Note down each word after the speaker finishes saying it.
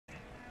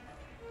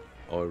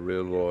I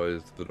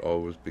realised that I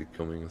was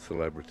becoming a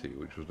celebrity,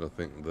 which was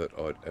nothing that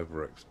I'd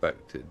ever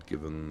expected,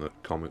 given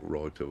that comic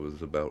writer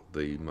was about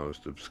the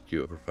most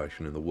obscure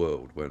profession in the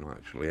world when I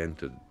actually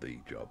entered the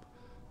job.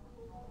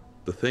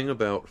 The thing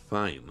about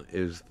fame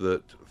is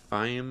that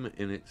fame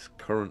in its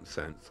current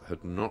sense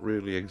had not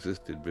really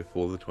existed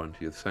before the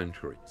 20th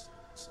century.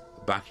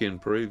 Back in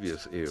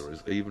previous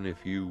eras, even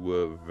if you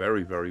were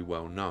very, very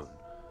well known,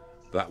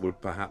 that would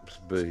perhaps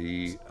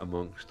be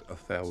amongst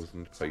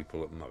 1,000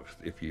 people at most,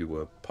 if you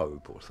were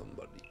Pope or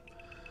somebody.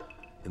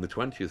 In the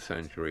 20th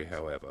century,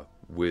 however,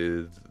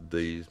 with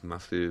these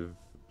massive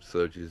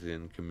surges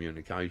in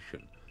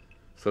communication,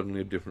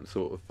 suddenly a different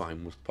sort of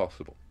fame was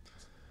possible.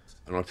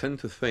 And I tend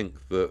to think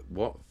that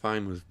what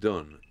fame has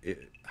done,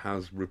 it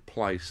has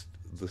replaced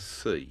the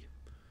sea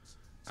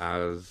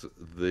as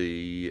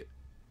the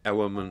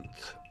element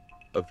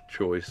of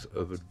choice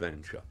of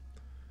adventure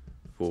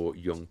for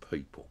young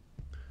people.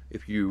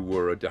 If you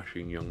were a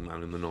dashing young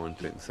man in the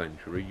 19th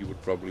century, you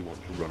would probably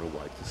want to run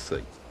away to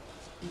sea.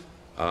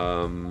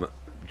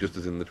 Just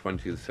as in the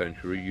 20th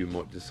century, you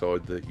might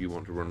decide that you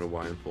want to run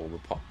away and form a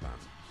pop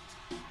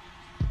band.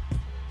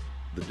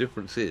 The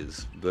difference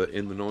is that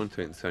in the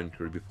 19th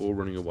century, before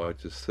running away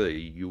to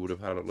sea, you would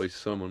have had at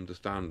least some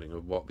understanding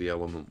of what the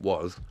element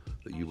was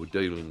that you were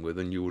dealing with,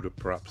 and you would have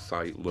perhaps,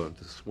 say, learned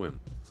to swim.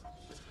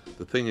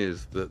 The thing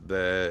is that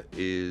there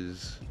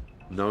is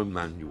no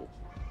manual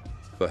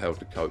for how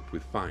to cope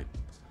with fame.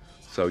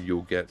 So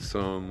you'll get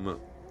some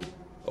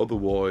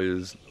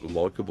otherwise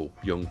likeable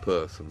young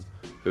person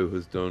who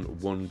has done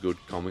one good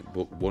comic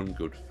book, one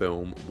good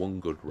film,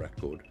 one good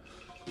record,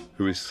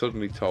 who is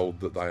suddenly told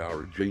that they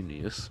are a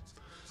genius,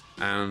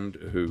 and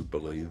who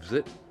believes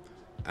it,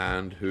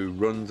 and who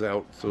runs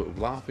out sort of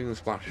laughing and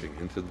splashing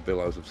into the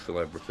billows of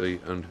celebrity,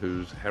 and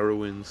whose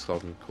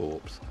heroin-sodden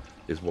corpse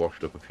is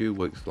washed up a few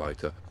weeks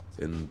later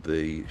in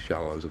the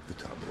shallows of the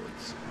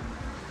tabloids.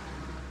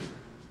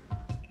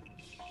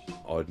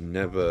 I'd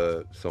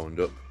never signed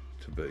up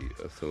to be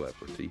a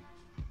celebrity,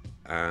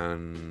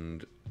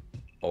 and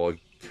I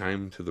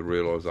came to the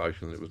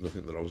realisation that it was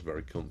nothing that I was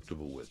very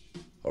comfortable with.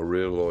 I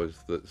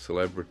realised that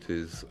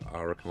celebrities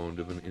are a kind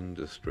of an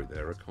industry,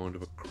 they're a kind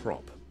of a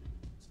crop.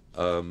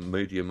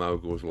 Media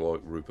moguls like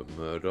Rupert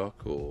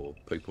Murdoch or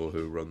people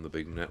who run the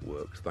big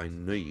networks, they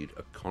need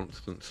a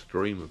constant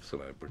stream of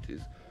celebrities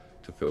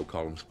to fill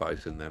column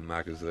space in their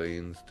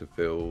magazines, to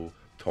fill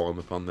time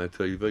upon their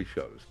TV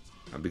shows.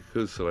 And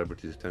because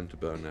celebrities tend to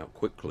burn out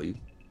quickly,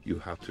 you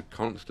have to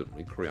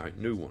constantly create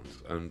new ones.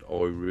 And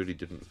I really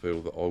didn't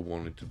feel that I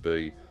wanted to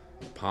be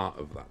part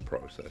of that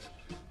process,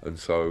 and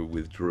so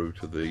withdrew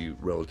to the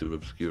relative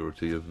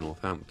obscurity of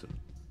Northampton.